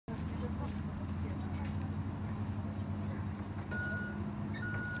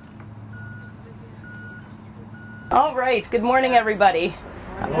All right, good morning everybody.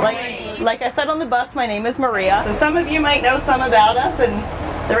 Like I said on the bus, my name is Maria. So some of you might know some about us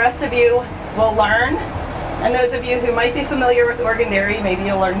and the rest of you will learn. And those of you who might be familiar with Oregon Dairy, maybe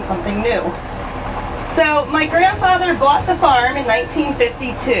you'll learn something new. So my grandfather bought the farm in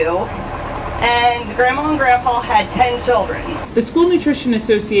 1952 and Grandma and Grandpa had 10 children. The School Nutrition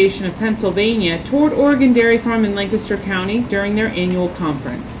Association of Pennsylvania toured Oregon Dairy Farm in Lancaster County during their annual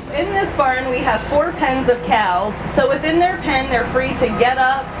conference. In this barn we have 4 pens of cows, so within their pen they're free to get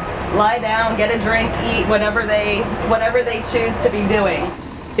up, lie down, get a drink, eat, whatever they choose to be doing.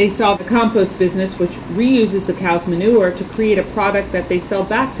 They saw the compost business, which reuses the cow's manure to create a product that they sell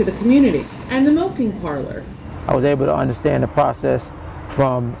back to the community, and the milking parlor. I was able to understand the process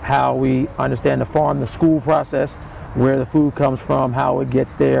from how we understand the farm, the school process, where the food comes from, how it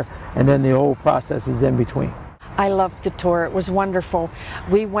gets there, and then the whole process is in between. I loved the tour. It was wonderful.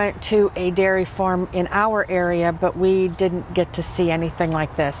 We went to a dairy farm in our area, but we didn't get to see anything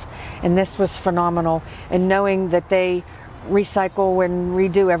like this. And this was phenomenal. And knowing that they recycle and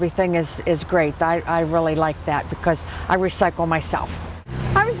redo everything is great. I really like that because I recycle myself.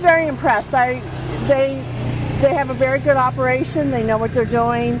 I was very impressed. They have a very good operation. They know what they're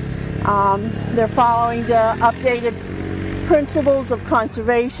doing. They're following the updated principles of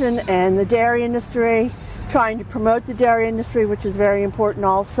conservation and the dairy industry, trying to promote the dairy industry, which is very important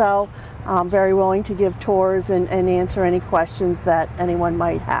also. Very willing to give tours and answer any questions that anyone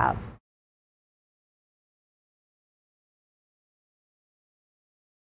might have.